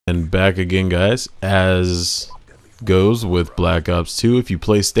And back again, guys. As goes with Black Ops 2, if you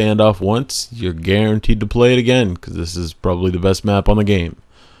play Standoff once, you're guaranteed to play it again, because this is probably the best map on the game.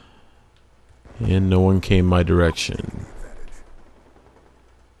 And no one came my direction.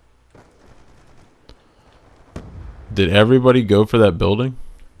 Did everybody go for that building?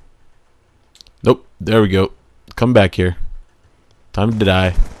 Nope. There we go. Come back here. Time to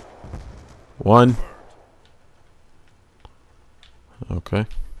die. One. Okay.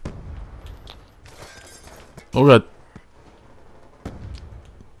 Oh god.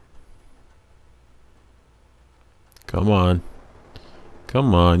 Come on.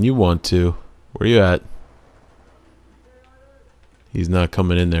 Come on, you want to. Where you at? He's not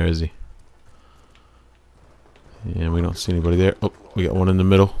coming in there, is he? And we don't see anybody there. Oh, we got one in the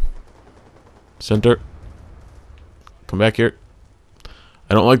middle. Center. Come back here.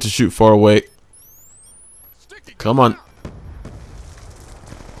 I don't like to shoot far away. Come on.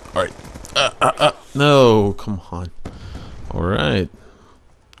 Alright. No, come on. Alright.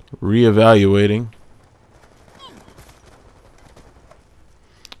 Reevaluating.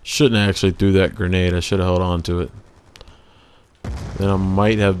 Shouldn't have actually threw that grenade. I should have held on to it. Then I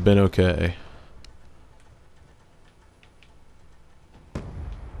might have been okay.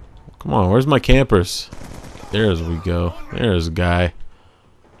 Come on, where's my campers? There's we go. There's a guy.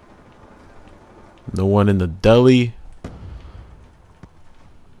 No one in the deli.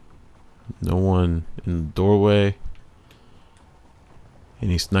 No one in the doorway.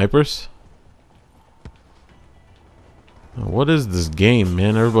 Any snipers? What is this game,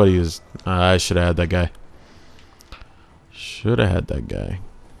 man? Everybody is... I should have had that guy. Should have had that guy.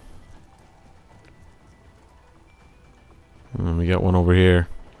 We got one over here.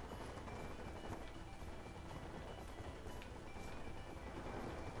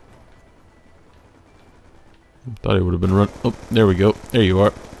 Thought he would have been run. Oh, there we go. There you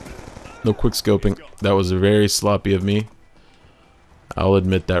are. No quick scoping. That was very sloppy of me. I'll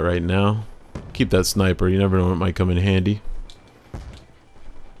admit that right now. Keep that sniper. You never know when it might come in handy.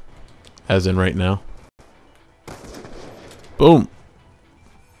 As in right now. Boom.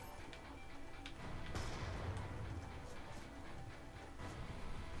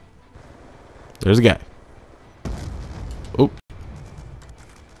 There's a guy. Oh.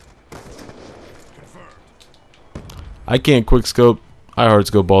 I can't quick scope. I hard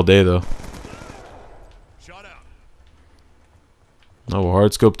scope all day though. I will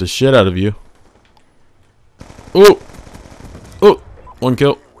hard scope the shit out of you. Oh! Oh! One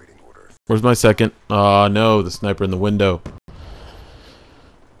kill. Where's my second? Oh no, the sniper in the window.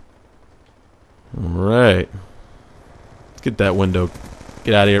 Alright. Let's get that window.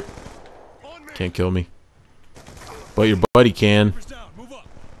 Get out of here. Can't kill me. But your buddy can.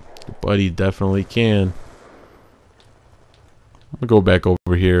 Your buddy definitely can. I'll go back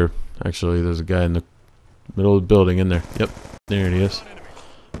over here. Actually, there's a guy in the middle of the building in there. Yep, there it is.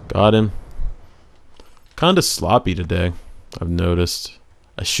 Got him. Kinda sloppy today, I've noticed.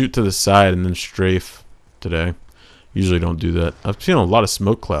 I shoot to the side and then strafe today. Usually don't do that. I've seen a lot of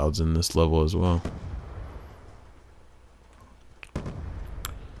smoke clouds in this level as well.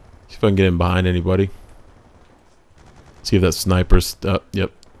 See if I can get in behind anybody. See if that sniper's up.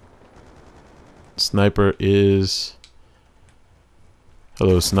 Yep. Sniper is...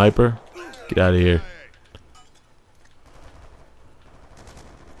 Hello, sniper. Get out of here.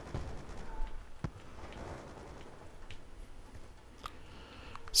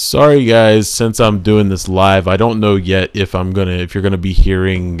 Sorry guys, since I'm doing this live, I don't know yet if you're gonna be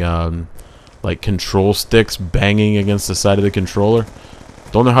hearing like control sticks banging against the side of the controller.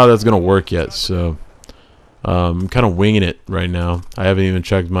 Don't know how that's gonna work yet, so I'm kind of winging it right now. I haven't even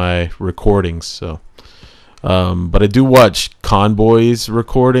checked my recordings, so. But I do watch Conboy's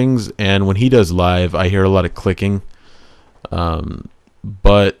recordings, and when he does live, I hear a lot of clicking.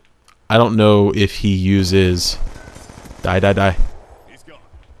 But I don't know if he uses... Die.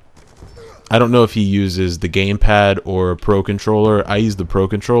 I don't know if he uses the gamepad or a Pro Controller. I use the Pro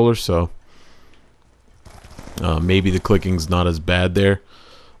Controller, so maybe the clicking's not as bad there.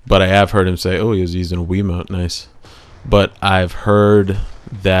 But I have heard him say, oh, he was using a Wiimote. Nice. But I've heard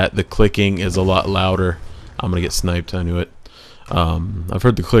that the clicking is a lot louder. I'm gonna get sniped, I knew it. I've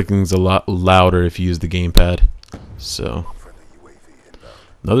heard the clicking's a lot louder if you use the gamepad. So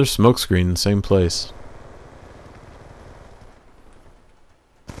another smoke screen in the same place.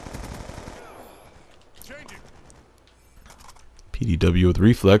 PDW with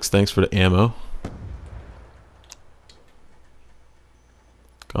reflex, thanks for the ammo.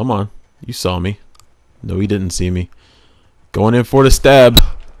 Come on, you saw me. No, he didn't see me. Going in for the stab.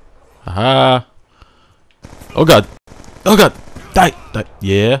 Aha. Oh god. Oh god. Die! Die!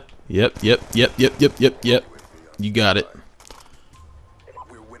 Yeah. Yep. You got it.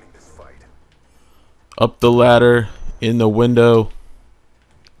 Up the ladder, in the window,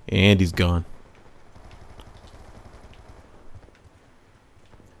 and he's gone.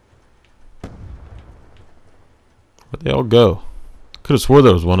 Where'd they all go? Could have swore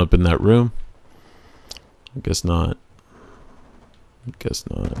there was one up in that room. I guess not.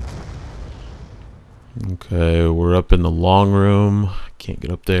 Okay, we're up in the long room. Can't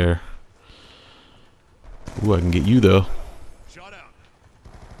get up there. Ooh, I can get you though.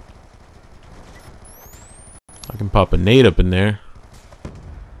 I can pop a nade up in there.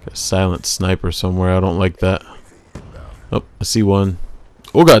 Got a silent sniper somewhere. I don't like that. Oh, I see one.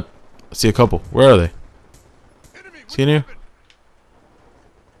 Oh god, I see a couple. Where are they? Is he in here?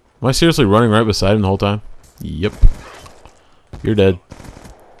 Am I seriously running right beside him the whole time? Yep. You're dead.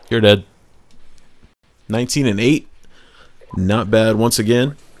 You're dead. 19 and 8. Not bad once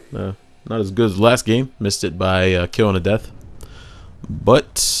again. Not as good as last game. Missed it by a kill and a death.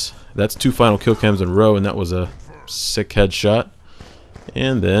 But that's 2 final kill cams in a row, and that was a sick headshot.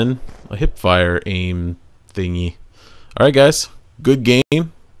 And then a hip fire aim thingy. Alright guys, good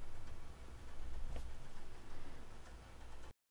game.